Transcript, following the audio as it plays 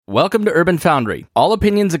Welcome to Urban Foundry. All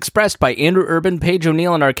opinions expressed by Andrew Urban, Paige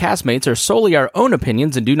O'Neill, and our castmates are solely our own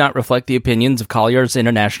opinions and do not reflect the opinions of Colliers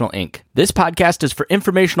International, Inc. This podcast is for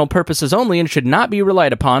informational purposes only and should not be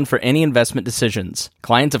relied upon for any investment decisions.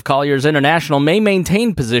 Clients of Colliers International may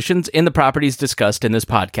maintain positions in the properties discussed in this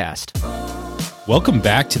podcast. Welcome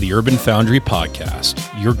back to the Urban Foundry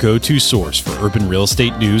Podcast, your go-to source for urban real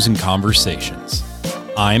estate news and conversations.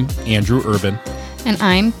 I'm Andrew Urban. And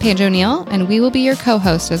I'm Paige O'Neill, and we will be your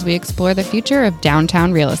co-hosts as we explore the future of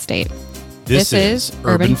downtown real estate. This is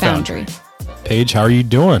Urban Foundry. Paige, how are you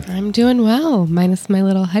doing? I'm doing well, minus my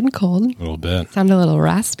little head cold. A little bit. Sound a little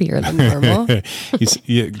raspier than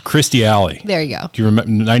normal. Christy Alley. There you go. Do you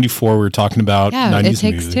remember 94 we were talking about? Yeah, 90s it takes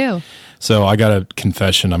music. two. So I got a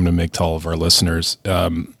confession I'm going to make to all of our listeners.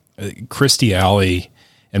 Christy Alley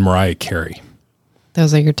and Mariah Carey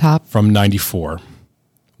Those are your top. from 94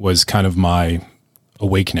 was kind of my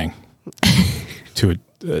awakening to it.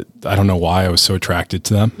 I don't know why I was so attracted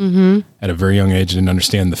to them. At a very young age. I didn't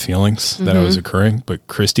understand the feelings that was occurring, but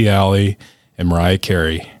Christy Alley and Mariah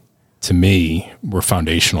Carey to me were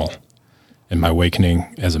foundational in my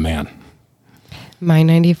awakening as a man. My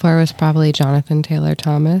 94 was probably Jonathan Taylor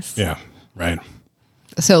Thomas. Yeah, right.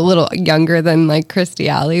 So a little younger than like Christy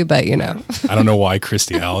Alley, but you know. I don't know why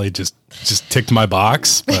Christy Alley just ticked my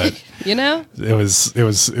box, but You know? it was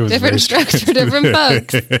very Different strokes for different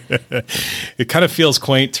folks. It kind of feels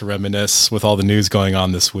quaint to reminisce with all the news going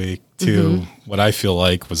on this week to what I feel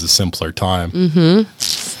like was a simpler time.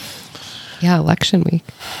 Yeah, election week.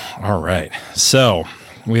 All right. So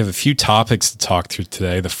we have a few topics to talk through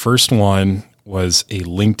today. The first one was a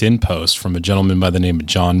LinkedIn post from a gentleman by the name of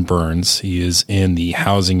John Burns. He is in the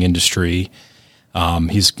housing industry.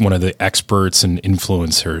 He's one of the experts and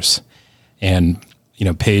influencers. And, you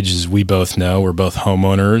know, Paige, as we both know, we're both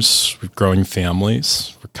homeowners with growing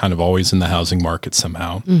families. We're kind of always in the housing market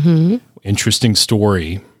somehow. Interesting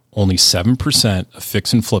story. Only 7% of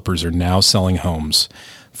fix and flippers are now selling homes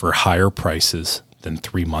for higher prices than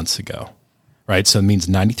 3 months ago, right? So it means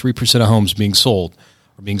 93% of homes being sold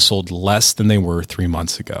are being sold less than they were 3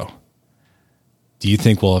 months ago. Do you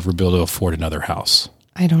think we'll ever be able to afford another house?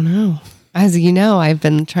 I don't know. As you know, I've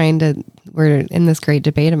been we're in this great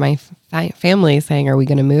debate of my family saying, are we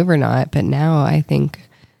going to move or not? But now I think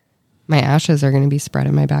my ashes are going to be spread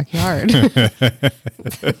in my backyard.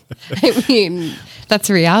 I mean, that's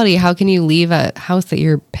the reality. How can you leave a house that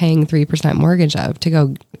you're paying 3% mortgage of to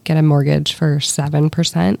go get a mortgage for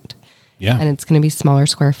 7%? Yeah. And it's going to be smaller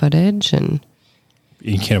square footage and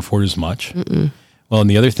You can't afford as much. Well, and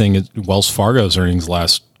the other thing is Wells Fargo's earnings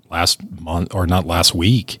last month, or not last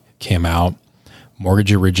week, came out.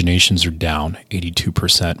 Mortgage originations are down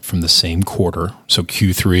 82% from the same quarter. So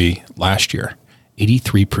Q3 last year,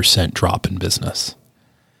 83% drop in business.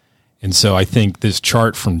 And so I think this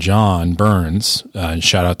chart from John Burns, and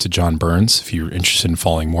shout out to John Burns, if you're interested in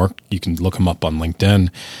following more, you can look him up on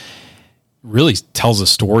LinkedIn, really tells a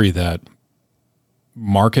story that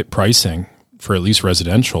market pricing for at least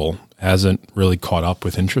residential hasn't really caught up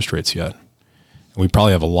with interest rates yet. And we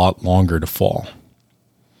probably have a lot longer to fall.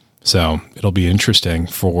 So it'll be interesting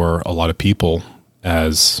for a lot of people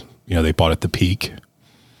as, you know, they bought at the peak.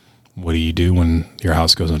 What do you do when your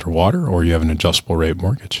house goes underwater or you have an adjustable rate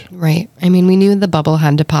mortgage? right. I mean, we knew the bubble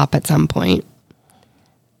had to pop at some point.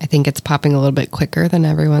 I think it's popping a little bit quicker than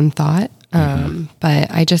everyone thought.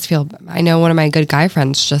 But I just feel, I know one of my good guy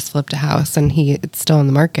friends just flipped a house and it's still in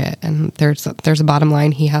the market, and there's a bottom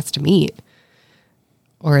line he has to meet,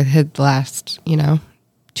 or his last,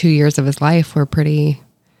 2 years of his life were pretty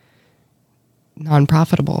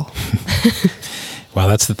non-profitable. Well,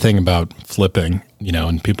 that's the thing about flipping,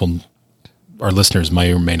 and people, our listeners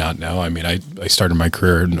may or may not know. I mean, I started my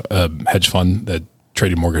career in a hedge fund that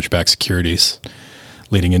traded mortgage-backed securities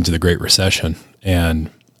leading into the Great Recession. And,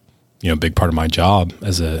 a big part of my job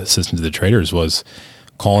as an assistant to the traders was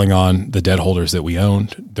calling on the debt holders that we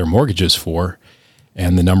owned their mortgages for.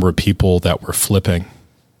 And the number of people that were flipping,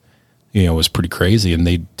 was pretty crazy, and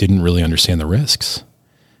they didn't really understand the risks.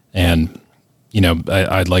 And,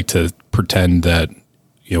 I'd like to pretend that,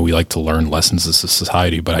 we like to learn lessons as a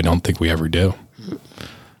society, but I don't think we ever do.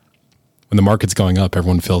 When the market's going up,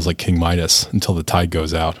 everyone feels like King Midas until the tide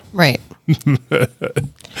goes out. Right.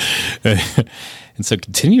 And so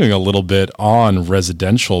continuing a little bit on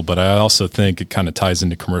residential, but I also think it kind of ties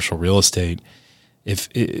into commercial real estate.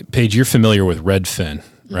 Paige, you're familiar with Redfin,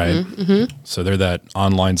 right? Mm-hmm. So they're that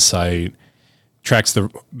online site, tracks the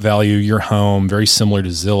value of your home, very similar to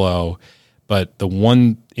Zillow. But the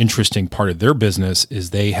one interesting part of their business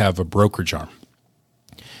is they have a brokerage arm.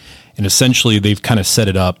 And essentially they've kind of set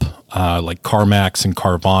it up like CarMax and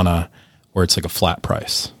Carvana, where it's like a flat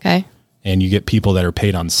price. Okay. And you get people that are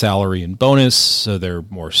paid on salary and bonus, so they're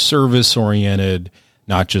more service oriented,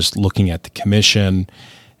 not just looking at the commission.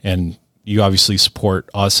 And you obviously support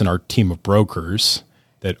us and our team of brokers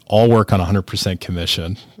that all work on 100%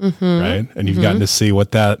 commission, right? And you've gotten to see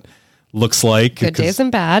what that looks like. Good days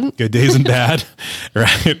and bad. Good days and bad,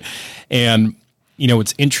 right? And,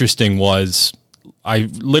 what's interesting was I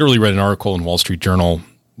literally read an article in Wall Street Journal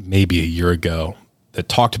maybe a year ago that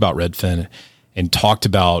talked about Redfin and talked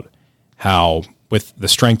about how with the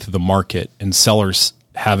strength of the market and sellers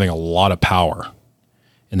having a lot of power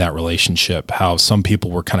in that relationship, how some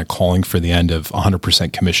people were kind of calling for the end of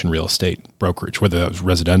 100% commission real estate brokerage, whether that was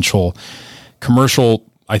residential, commercial,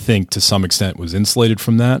 I think to some extent was insulated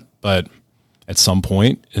from that. But at some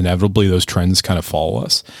point, inevitably those trends kind of follow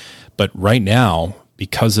us. But right now,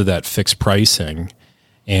 because of that fixed pricing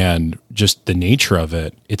and just the nature of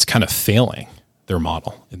it, it's kind of failing their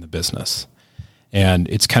model in the business. And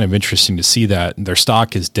it's kind of interesting to see that their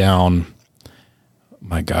stock is down.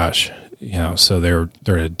 My gosh, so they're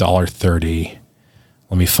at $1.30.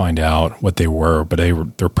 Let me find out what they were, but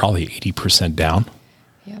they're probably 80% down.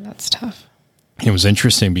 Yeah, that's tough. It was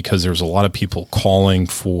interesting because there was a lot of people calling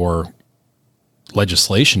for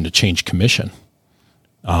legislation to change commission,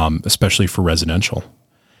 especially for residential.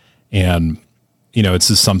 And it's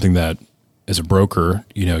just something that as a broker,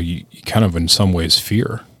 you kind of in some ways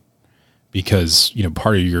fear. Because,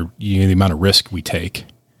 part of the amount of risk we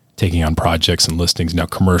taking on projects and listings. Now,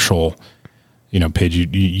 commercial, Paige,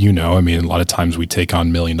 I mean, a lot of times we take on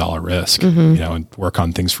 $1 million risk, and work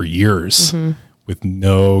on things for years with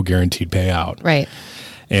no guaranteed payout. Right.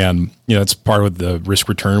 And, it's part of the risk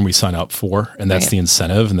return we sign up for. And that's the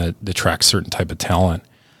incentive, and that attracts certain type of talent.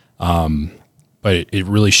 But it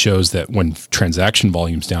really shows that when transaction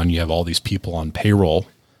volume's down, you have all these people on payroll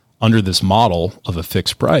under this model of a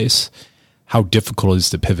fixed price, how difficult it is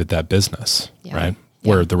to pivot that business, right?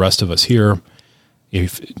 Where the rest of us here,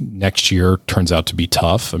 if next year turns out to be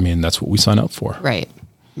tough, I mean, that's what we sign up for. Right.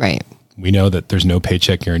 We know that there's no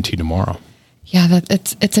paycheck guarantee tomorrow. Yeah,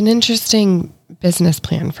 it's an interesting business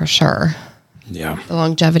plan for sure. Yeah. The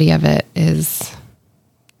longevity of it is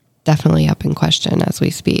definitely up in question as we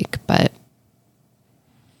speak, but.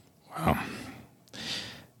 Wow.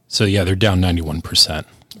 So yeah, they're down 91%,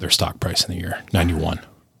 their stock price in the year, 91.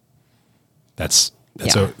 That's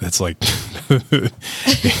like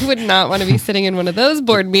would not want to be sitting in one of those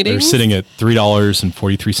board meetings. They're sitting at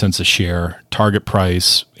 $3.43 a share. Target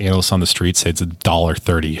price, analysts on the street say it's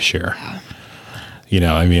 $1.30 a share.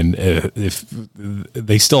 Yeah. I mean, if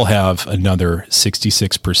they still have another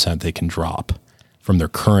 66% they can drop from their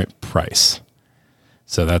current price.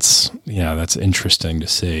 So that's interesting to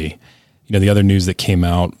see. The other news that came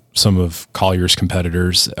out, some of Collier's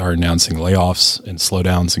competitors are announcing layoffs and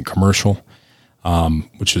slowdowns in commercial.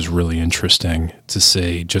 Which is really interesting to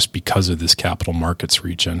see just because of this capital markets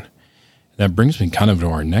region. That brings me kind of to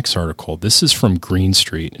our next article. This is from Green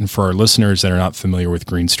Street. And for our listeners that are not familiar with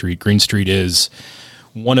Green Street is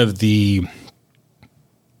one of the,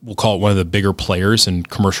 we'll call it one of the bigger players in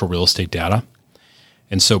commercial real estate data.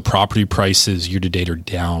 And so property prices year to date are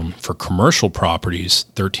down for commercial properties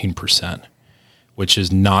 13%, which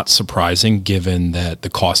is not surprising given that the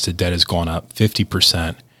cost of debt has gone up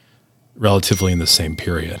 50%. Relatively in the same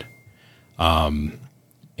period.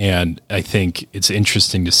 And I think it's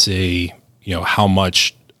interesting to see, how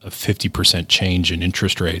much a 50% change in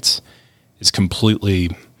interest rates is completely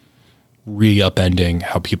re-upending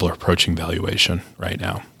how people are approaching valuation right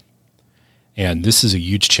now. And this is a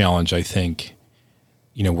huge challenge, I think.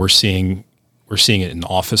 We're seeing it in the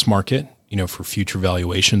office market, for future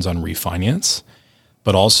valuations on refinance,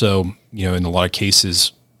 but also, in a lot of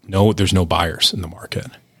cases, there's no buyers in the market.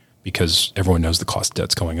 Because everyone knows the cost of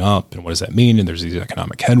debt's going up, and what does that mean? And there's these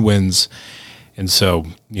economic headwinds. And so,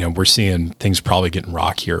 we're seeing things probably getting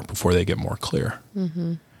rockier before they get more clear.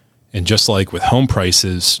 Mm-hmm. And just like with home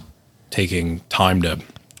prices taking time to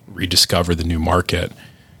rediscover the new market,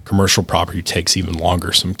 commercial property takes even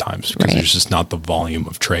longer sometimes because there's just not the volume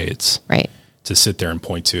of trades to sit there and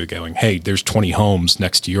point to going, hey, there's 20 homes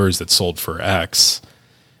next to yours that sold for X.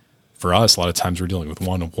 For us, a lot of times we're dealing with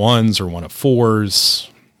one of ones or one of fours.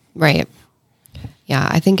 Right. Yeah,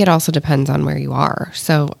 I think it also depends on where you are.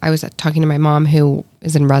 So I was talking to my mom who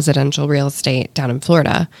is in residential real estate down in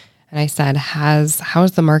Florida. And I said, how's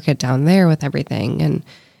the market down there with everything? And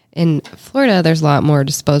in Florida, there's a lot more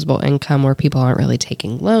disposable income where people aren't really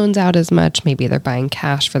taking loans out as much. Maybe they're buying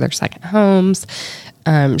cash for their second homes.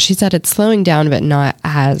 She said it's slowing down, but not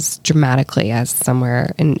as dramatically as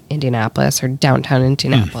somewhere in Indianapolis or downtown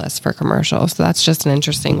Indianapolis for commercial. So that's just an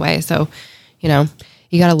interesting way. So,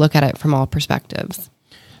 you got to look at it from all perspectives.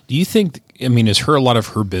 Do you think, I mean, is a lot of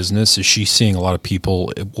her business, is she seeing a lot of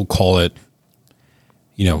people, we'll call it,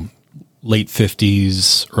 late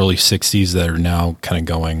 50s, early 60s that are now kind of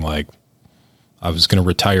going like, I was going to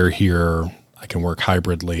retire here. I can work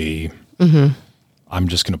hybridly. I'm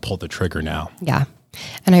just going to pull the trigger now. Yeah.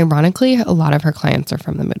 And ironically, a lot of her clients are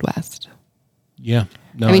from the Midwest. Yeah.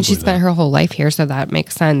 No, I mean, she spent her whole life here, so that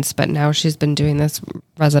makes sense. But now she's been doing this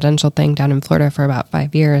residential thing down in Florida for about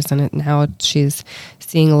 5 years. And now she's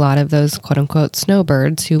seeing a lot of those quote unquote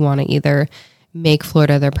snowbirds who want to either make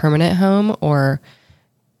Florida their permanent home or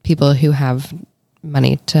people who have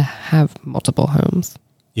money to have multiple homes.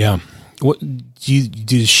 Yeah. What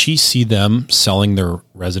does she see them selling their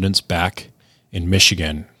residence back in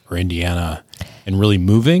Michigan or Indiana and really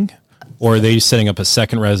moving? Or are they setting up a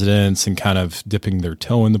second residence and kind of dipping their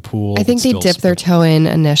toe in the pool? I think they dip their toe in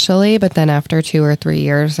initially, but then after 2 or 3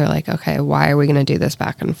 years, they're like, okay, why are we going to do this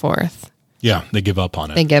back and forth? Yeah, they give up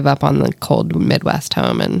on it. They give up on the cold Midwest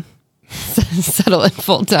home and settle in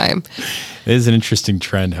full time. It is an interesting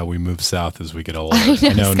trend how we move south as we get older.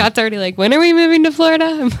 I know. Scott's already like, when are we moving to Florida?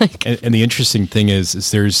 I'm like, and the interesting thing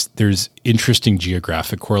is there's interesting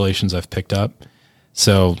geographic correlations I've picked up.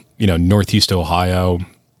 So, Northeast Ohio,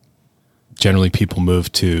 generally people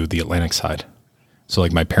move to the Atlantic side. So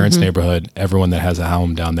like my parents' neighborhood, everyone that has a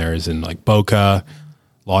home down there is in like Boca,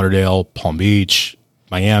 Lauderdale, Palm Beach,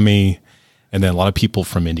 Miami. And then a lot of people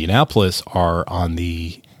from Indianapolis are on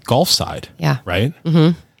the Gulf side. Yeah. Right?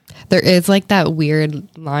 Mm-hmm. There is like that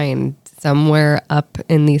weird line somewhere up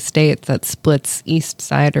in these states that splits east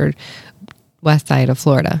side or west side of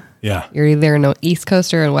Florida. Yeah. You're either an East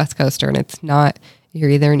Coaster and West Coaster, and it's not, you're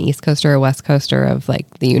either an East Coaster or West Coaster of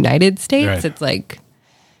like the United States. Right. It's like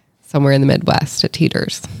somewhere in the Midwest it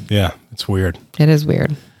teeters. Yeah. It's weird. It is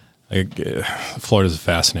weird. Florida's a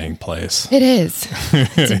fascinating place. It is.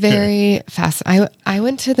 It's very fast. I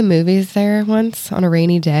went to the movies there once on a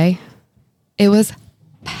rainy day. It was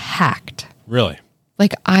packed. Really?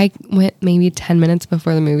 Like I went maybe 10 minutes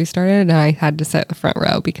before the movie started and I had to sit in the front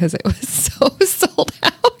row because it was so sold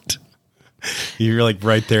out. You're like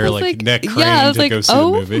right there, like neck craned to go see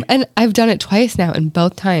the movie. And I've done it twice now, and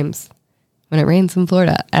both times when it rains in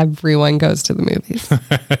Florida, everyone goes to the movies.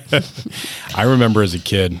 I remember as a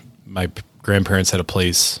kid, my grandparents had a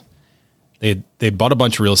place. They bought a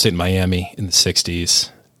bunch of real estate in Miami in the 60s.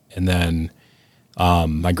 And then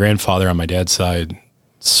my grandfather on my dad's side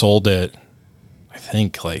sold it. I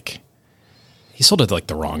think like he sold it like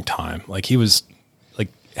the wrong time. Like he was like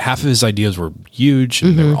half of his ideas were huge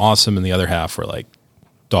and they were awesome. And the other half were like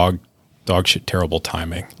dog shit, terrible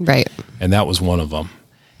timing. Right. And that was one of them.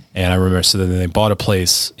 And I remember, so then they bought a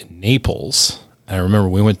place in Naples. And I remember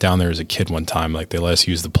we went down there as a kid one time, like they let us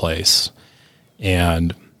use the place.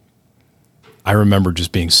 And I remember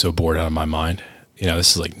just being so bored out of my mind.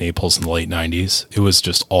 This is like Naples in the late 90s. It was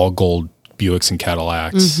just all gold Buicks and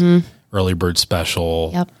Cadillacs, early bird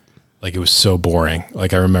special. Yep. Like it was so boring.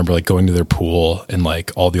 Like I remember like going to their pool and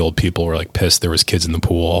like all the old people were like pissed there was kids in the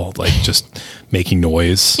pool, like just making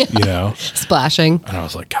noise, Splashing. And I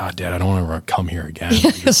was like, God, Dad, I don't want to come here again.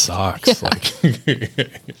 Like, it sucks.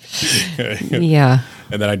 Yeah.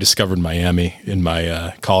 And then I discovered Miami in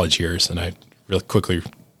my college years, and I really quickly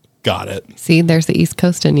got it. See, there's the East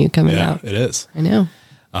Coast in you coming out. It is. I know.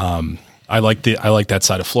 I like that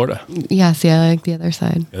side of Florida. Yeah, see, I like the other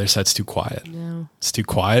side. The other side's too quiet. No. It's too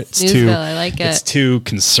quiet. It's Snoozeville, too. I like it. It's too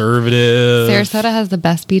conservative. Sarasota has the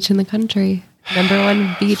best beach in the country.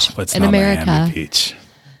 #1 beach But it's in not America. Miami Beach.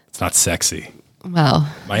 It's not sexy. Well,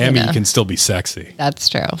 Miami, you can still be sexy. That's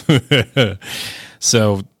true.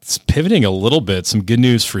 So it's pivoting a little bit. Some good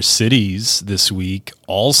news for cities this week.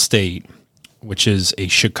 Allstate, which is a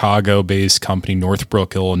Chicago-based company,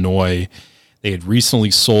 Northbrook, Illinois, they had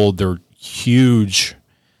recently sold their huge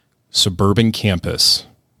suburban campus,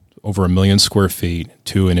 over 1 million square feet,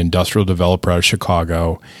 to an industrial developer out of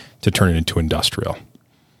Chicago to turn it into industrial.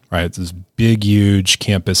 Right? It's this big, huge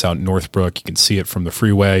campus out in Northbrook. You can see it from the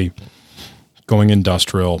freeway, going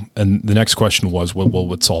industrial. And the next question was,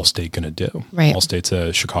 what's Allstate going to do? Right. Allstate's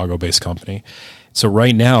a Chicago-based company. So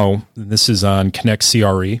right now, this is on Connect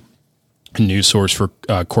CRE, a news source for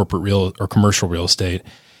corporate real or commercial real estate,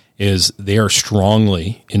 is they are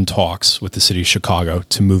strongly in talks with the city of Chicago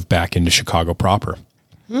to move back into Chicago proper,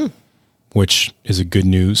 which is a good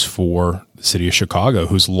news for the city of Chicago,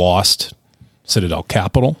 who's lost Citadel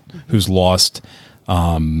Capital, who's lost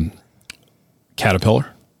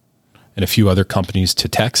Caterpillar and a few other companies to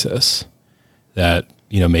Texas. That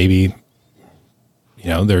maybe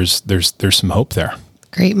there's some hope there.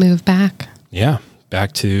 Great move back. Yeah,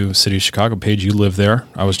 back to city of Chicago. Paige, you live there.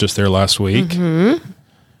 I was just there last week.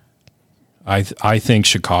 I think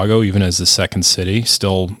Chicago, even as the second city, it's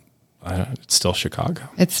still Chicago.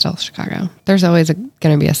 It's still Chicago. There's always going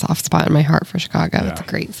to be a soft spot in my heart for Chicago. Yeah. It's a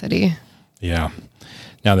great city. Yeah.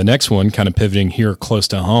 Now the next one, kind of pivoting here close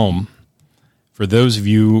to home. For those of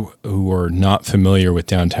you who are not familiar with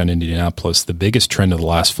downtown Indianapolis, the biggest trend of the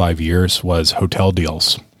last 5 years was hotel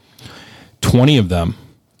deals. 20 of them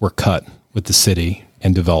were cut with the city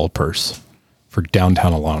and developers for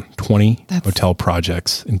downtown alone. 20 hotel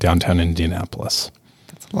projects in downtown Indianapolis.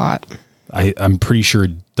 That's a lot. I'm pretty sure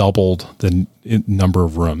it doubled the number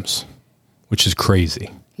of rooms, which is crazy.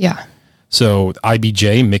 Yeah. So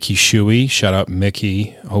IBJ, Mickey Shuey, shout out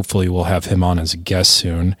Mickey. Hopefully we'll have him on as a guest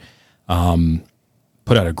soon.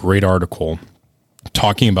 Put out a great article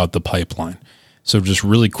talking about the pipeline. So just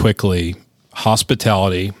really quickly,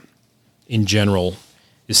 hospitality in general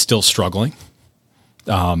is still struggling.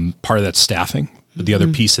 Part of that's staffing, but the other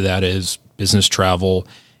piece of that is business travel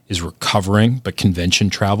is recovering, but convention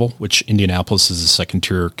travel, which Indianapolis is a second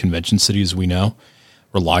tier convention city, as we know,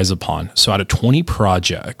 relies upon. So out of 20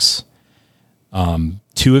 projects,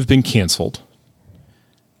 2 have been canceled.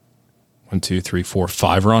 1, 2, 3, 4,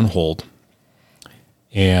 5 are on hold.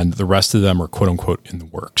 And the rest of them are quote unquote in the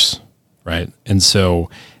works. Right. And so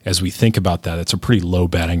as we think about that, it's a pretty low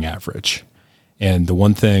batting average. And the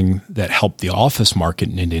one thing that helped the office market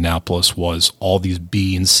in Indianapolis was all these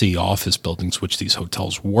B and C office buildings, which these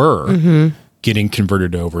hotels were, getting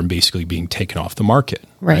converted over and basically being taken off the market.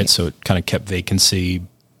 Right. So it kind of kept vacancy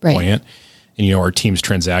buoyant. And, our teams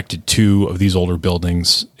transacted 2 of these older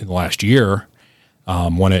buildings in the last year,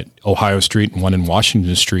 one at Ohio Street and one in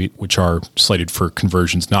Washington Street, which are slated for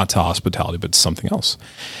conversions, not to hospitality, but to something else.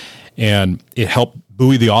 And it helped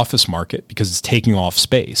buoy the office market because it's taking off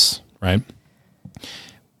space, right?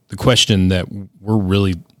 The question that we're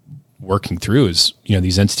really working through is,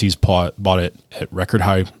 these entities bought it at record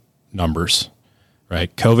high numbers,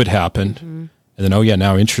 right? COVID happened, and then,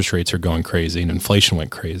 now interest rates are going crazy and inflation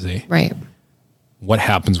went crazy. Right. What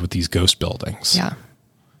happens with these ghost buildings? Yeah.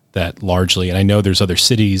 That largely, and I know there's other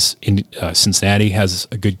cities, in Cincinnati has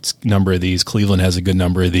a good number of these, Cleveland has a good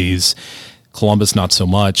number of these, Columbus not so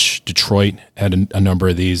much, Detroit had a number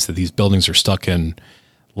of these, that these buildings are stuck in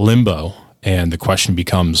limbo. And the question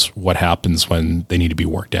becomes, what happens when they need to be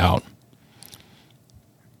worked out?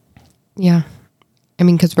 Yeah.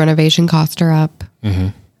 Because renovation costs are up.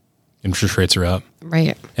 Interest rates are up.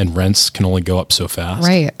 Right. And rents can only go up so fast.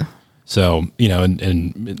 Right. So,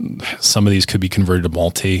 and some of these could be converted to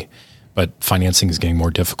multi, but financing is getting more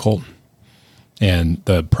difficult. And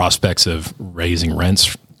the prospects of raising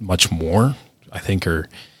rents much more, I think, are,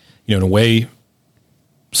 in a way,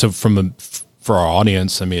 so for our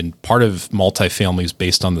audience, part of multifamily is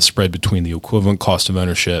based on the spread between the equivalent cost of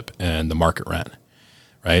ownership and the market rent,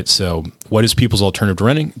 right? So what is people's alternative to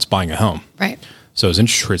renting? It's buying a home. Right. So as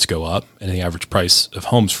interest rates go up and the average price of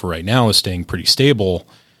homes for right now is staying pretty stable,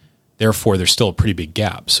 therefore there's still a pretty big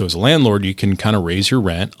gap. So as a landlord, you can kind of raise your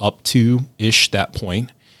rent up to that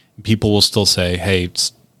point. People will still say, hey,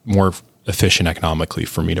 it's more efficient economically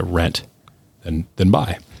for me to rent than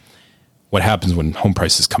buy. What happens when home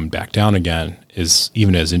prices come back down again is,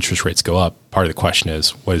 even as interest rates go up, part of the question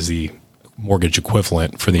is, what is the mortgage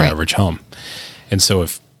equivalent for the average home? And so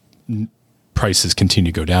if prices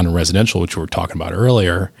continue to go down in residential, which we were talking about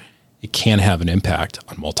earlier, it can have an impact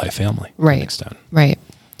on multifamily to an extent. Right.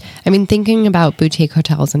 Thinking about boutique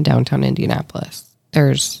hotels in downtown Indianapolis,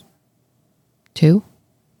 there's 2.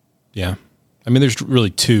 Yeah. There's really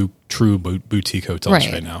 2 true boutique hotels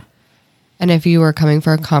right now. And if you were coming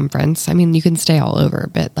for a conference, you can stay all over,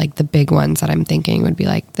 but like the big ones that I'm thinking would be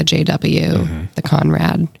like the JW, the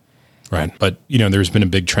Conrad. Right. But, there's been a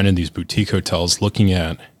big trend in these boutique hotels. Looking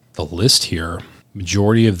at the list here,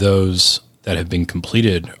 majority of those that have been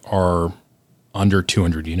completed are under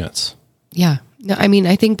 200 units. Yeah. No,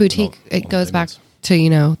 I think boutique, it goes back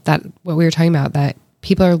to, that what we were talking about, that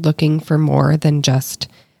people are looking for more than just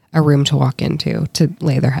a room to walk into to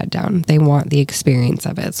lay their head down. They want the experience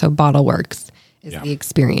of it. So BottleWorks is the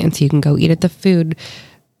experience. You can go eat at the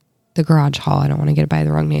Garage Hall. I don't want to get it by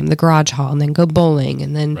the wrong name. The Garage Hall, and then go bowling,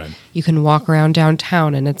 and then you can walk around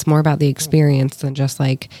downtown, and it's more about the experience than just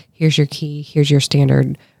like, here's your key, here's your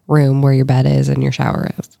standard room where your bed is and your shower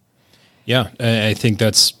is. Yeah, I think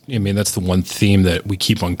that's the one theme that we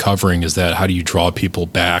keep uncovering, is that how do you draw people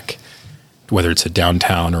back, whether it's a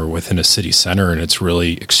downtown or within a city center, and it's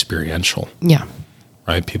really experiential. Yeah.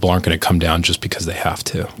 Right? People aren't going to come down just because they have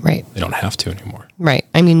to. Right. They don't have to anymore. Right.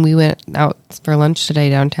 We went out for lunch today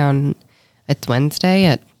downtown. It's Wednesday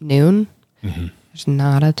at noon. There's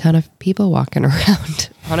not a ton of people walking around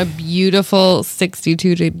on a beautiful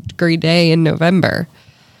 62-degree day in November.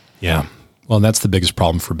 Yeah. Well, and that's the biggest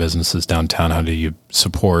problem for businesses downtown. How do you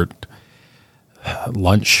support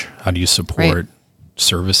lunch? How do you support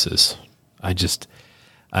services?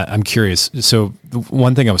 I'm curious. So the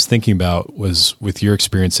one thing I was thinking about was with your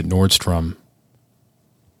experience at Nordstrom,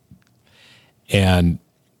 and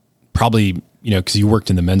probably, because you worked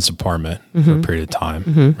in the men's department for a period of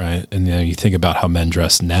time, right? And then you think about how men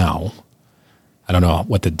dress now. I don't know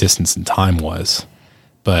what the distance in time was,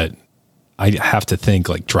 but I have to think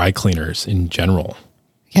like dry cleaners in general.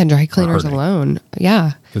 Yeah, dry cleaners alone.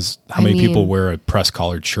 Yeah. Because how many people wear a press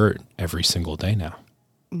collared shirt every single day now?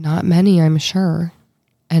 Not many, I'm sure.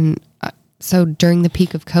 And so during the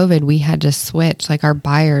peak of COVID, we had to switch, like our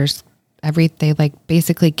buyers, they like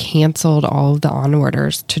basically canceled all of the on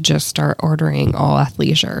orders to just start ordering all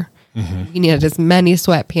athleisure. You needed as many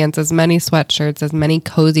sweatpants, as many sweatshirts, as many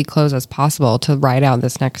cozy clothes as possible to ride out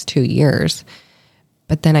this next 2 years.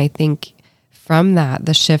 But then I think from that,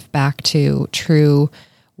 the shift back to true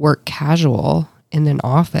work casual in an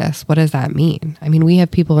office, what does that mean? I mean, we have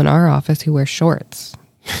people in our office who wear shorts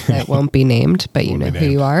that won't be named, but you know who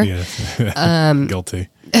you are. Yeah. Guilty.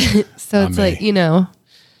 So it's like,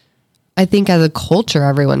 I think as a culture,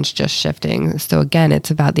 everyone's just shifting. So again,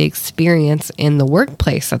 it's about the experience in the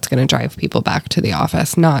workplace that's going to drive people back to the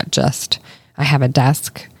office, not just I have a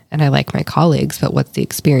desk and I like my colleagues, but what's the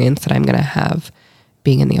experience that I'm going to have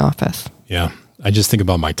being in the office? Yeah. I just think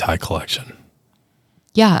about my tie collection.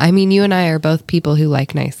 Yeah. I mean, you and I are both people who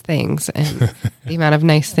like nice things, and the amount of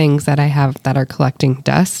nice things that I have that are collecting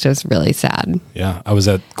dust is really sad. Yeah. I was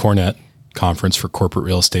at Cornet conference for corporate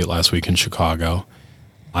real estate last week in Chicago.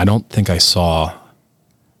 I don't think I saw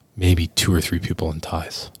maybe 2 or 3 people in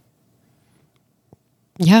ties.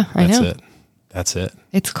 Yeah, I know. That's it.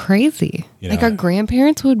 It's crazy. Like our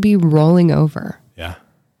grandparents would be rolling over. Yeah.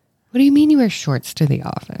 What do you mean you wear shorts to the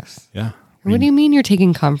office? Yeah. What do you mean you're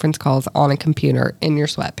taking conference calls on a computer in your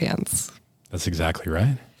sweatpants? That's exactly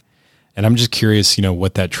right. And I'm just curious,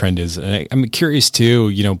 what that trend is. And I'm curious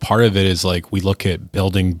too, part of it is like we look at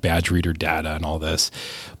building badge reader data and all this,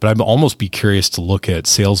 but I'd almost be curious to look at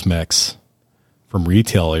sales mix from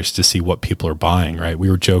retailers to see what people are buying, right? We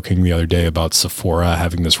were joking the other day about Sephora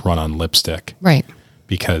having this run on lipstick. Right.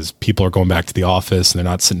 Because people are going back to the office and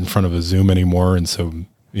they're not sitting in front of a Zoom anymore. And so,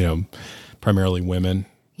 primarily women.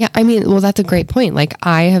 Yeah. I mean, well, that's a great point. Like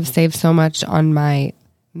I have saved so much on my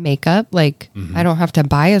makeup. Like I don't have to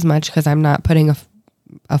buy as much because I'm not putting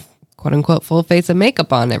a quote unquote full face of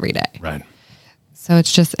makeup on every day. Right. So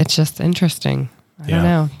it's just interesting. I don't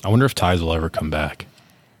know. I wonder if ties will ever come back.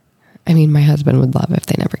 I mean, my husband would love if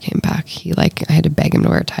they never came back. I had to beg him to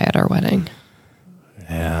wear a tie at our wedding.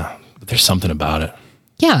 Yeah. But there's something about it.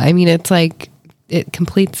 Yeah. I mean, it's like it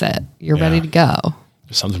completes it. You're ready to go.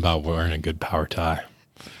 There's something about wearing a good power tie.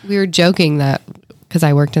 We were joking that because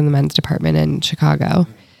I worked in the men's department in Chicago,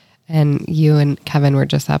 and you and Kevin were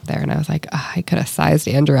just up there, and I was like, I could have sized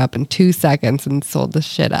Andrew up in 2 seconds and sold the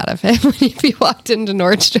shit out of him when he walked into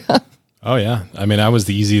Nordstrom. Oh, yeah. I mean, I was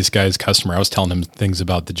the easiest guy's customer. I was telling him things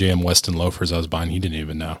about the J.M. Weston loafers I was buying. He didn't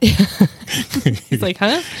even know. He's like,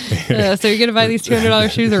 huh? So you're going to buy these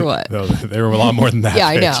 $200 shoes or what? No, they were a lot more than that. Yeah,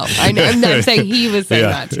 I know. I'm not saying he was saying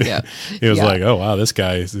that to you. He was like, oh, wow, this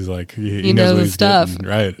guy is like, he knows what he's stuff. Getting.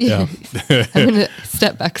 Right. Yeah. I'm going to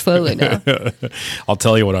step back slowly now. I'll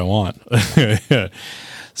tell you what I want.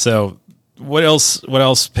 So what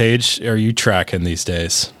else, Paige, are you tracking these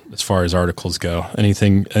days as far as articles go?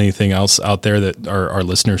 Anything else out there that our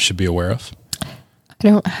listeners should be aware of? I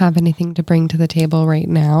don't have anything to bring to the table right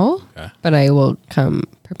now, but I will come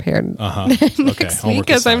prepared next week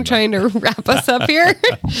because I'm trying to wrap us up here.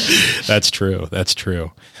 That's true.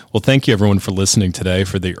 Well, thank you everyone for listening today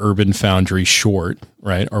for the Urban Foundry Short,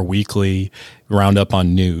 right? Our weekly roundup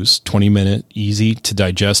on news, 20-minute, easy to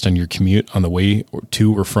digest on your commute on the way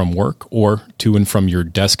to or from work or to and from your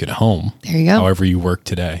desk at home. There you go. However you work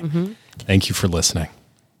today. Thank you for listening.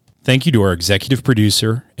 Thank you to our executive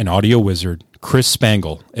producer and audio wizard, Chris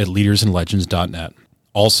Spangle at leadersandlegends.net.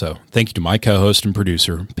 Also, thank you to my co-host and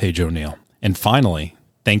producer, Paige O'Neill. And finally,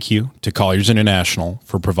 thank you to Colliers International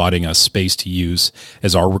for providing us space to use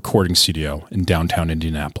as our recording studio in downtown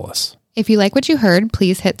Indianapolis. If you like what you heard,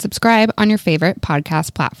 please hit subscribe on your favorite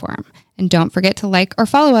podcast platform. And don't forget to like or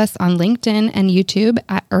follow us on LinkedIn and YouTube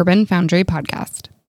at Urban Foundry Podcast.